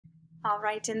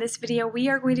Alright, in this video we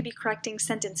are going to be correcting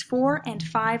sentence 4 and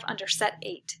 5 under set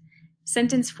 8.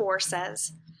 Sentence 4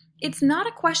 says, "It's not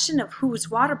a question of whose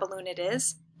water balloon it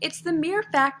is, it's the mere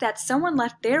fact that someone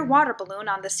left their water balloon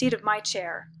on the seat of my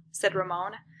chair," said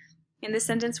Ramon. In this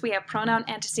sentence we have pronoun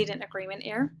antecedent agreement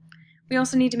here. We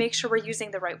also need to make sure we're using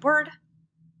the right word.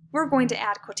 We're going to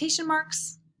add quotation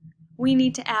marks. We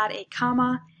need to add a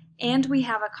comma, and we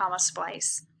have a comma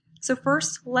splice. So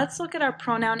first, let's look at our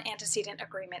pronoun antecedent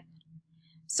agreement.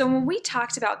 So when we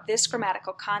talked about this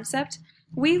grammatical concept,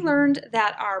 we learned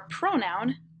that our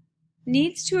pronoun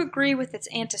needs to agree with its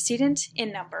antecedent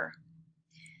in number.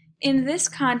 In this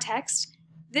context,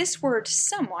 this word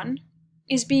someone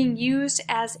is being used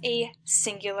as a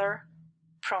singular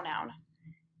pronoun.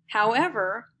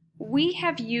 However, we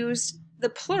have used the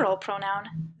plural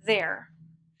pronoun their.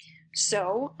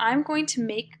 So I'm going to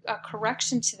make a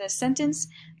correction to this sentence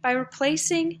by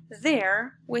replacing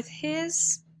their with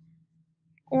his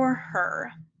or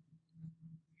her.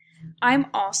 I'm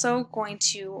also going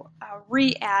to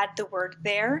re-add the word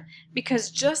there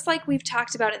because just like we've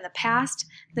talked about in the past,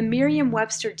 the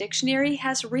Merriam-Webster dictionary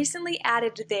has recently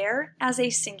added there as a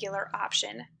singular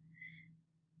option.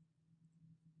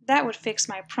 That would fix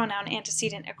my pronoun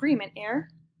antecedent agreement error.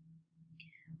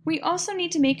 We also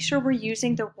need to make sure we're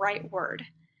using the right word.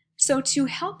 So to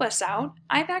help us out,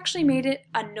 I've actually made it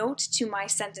a note to my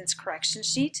sentence correction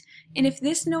sheet, and if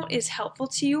this note is helpful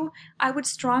to you, I would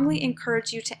strongly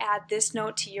encourage you to add this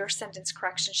note to your sentence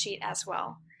correction sheet as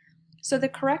well. So the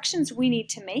corrections we need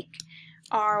to make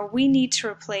are we need to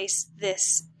replace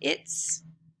this its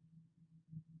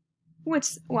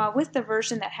with the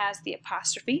version that has the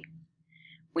apostrophe.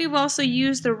 We've also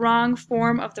used the wrong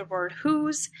form of the word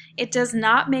whose. It does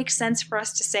not make sense for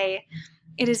us to say,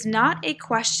 "It is not a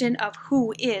question of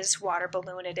who is water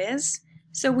balloon it is."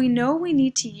 So we know we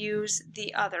need to use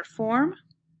the other form.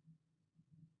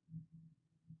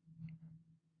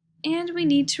 And we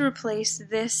need to replace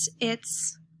this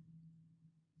its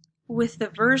with the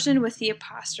version with the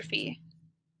apostrophe.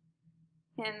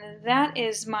 And that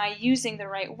is my using the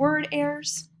right word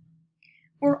errors.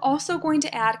 We're also going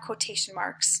to add quotation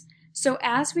marks. So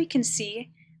as we can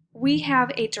see, we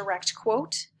have a direct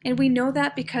quote, and we know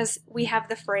that because we have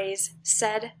the phrase,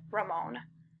 "said Ramon."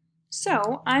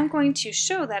 So I'm going to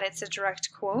show that it's a direct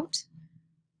quote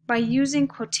by using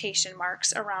quotation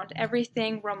marks around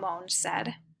everything Ramon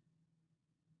said.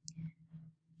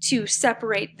 To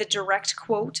separate the direct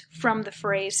quote from the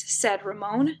phrase, "said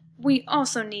Ramon," we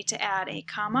also need to add a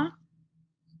comma.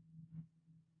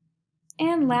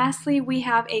 And lastly, we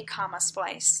have a comma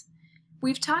splice.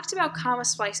 We've talked about comma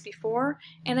splice before,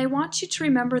 and I want you to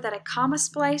remember that a comma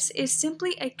splice is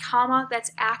simply a comma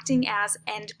that's acting as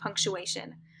end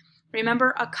punctuation.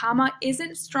 Remember, a comma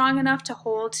isn't strong enough to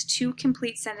hold two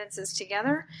complete sentences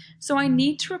together, so I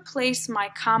need to replace my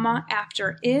comma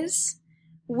after is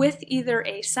with either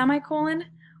a semicolon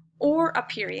or a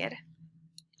period.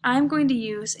 I'm going to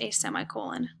use a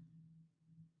semicolon.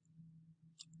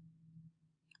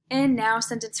 And now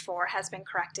sentence 4 has been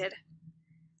corrected.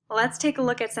 Let's take a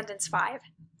look at sentence 5.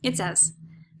 It says,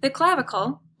 "The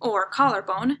clavicle, or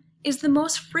collarbone, is the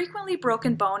most frequently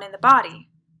broken bone in the body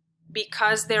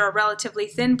because they're a relatively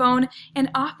thin bone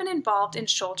and often involved in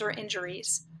shoulder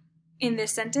injuries." In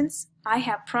this sentence, I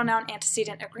have pronoun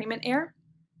antecedent agreement error.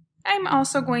 I'm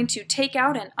also going to take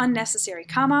out an unnecessary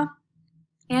comma,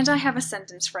 and I have a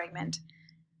sentence fragment.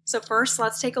 So first,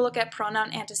 let's take a look at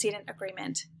pronoun antecedent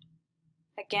agreement.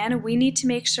 Again, we need to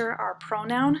make sure our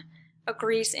pronoun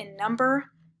agrees in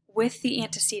number with the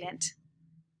antecedent.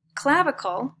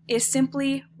 Clavicle is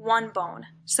simply one bone,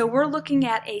 so we're looking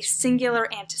at a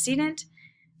singular antecedent,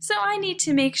 so I need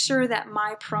to make sure that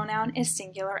my pronoun is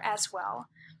singular as well.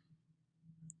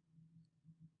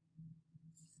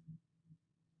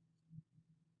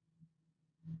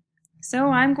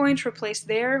 So I'm going to replace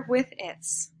their with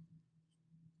its.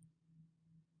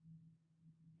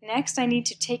 Next, I need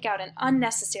to take out an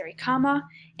unnecessary comma,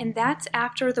 and that's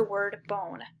after the word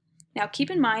bone. Now keep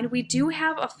in mind, we do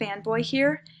have a fanboy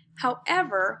here.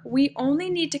 However, we only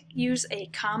need to use a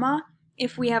comma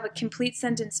if we have a complete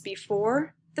sentence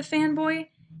before the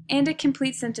fanboy and a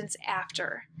complete sentence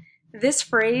after. This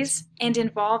phrase, "and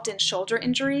involved in shoulder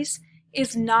injuries,"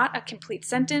 is not a complete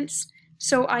sentence,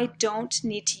 so I don't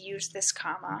need to use this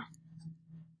comma.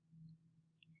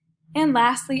 And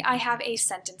lastly, I have a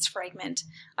sentence fragment.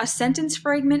 A sentence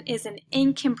fragment is an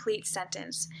incomplete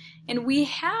sentence. And we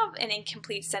have an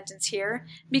incomplete sentence here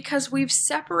because we've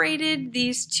separated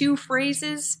these two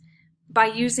phrases by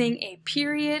using a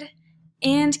period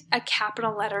and a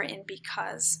capital letter in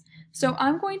because. So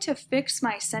I'm going to fix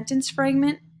my sentence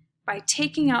fragment by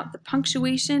taking out the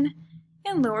punctuation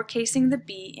and lowercasing the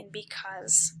b in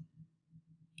because.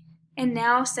 And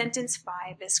now sentence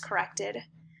 5 is corrected.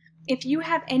 If you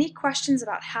have any questions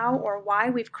about how or why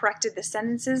we've corrected the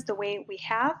sentences the way we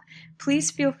have,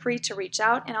 please feel free to reach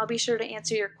out and I'll be sure to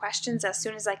answer your questions as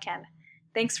soon as I can.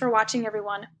 Thanks for watching,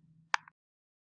 everyone.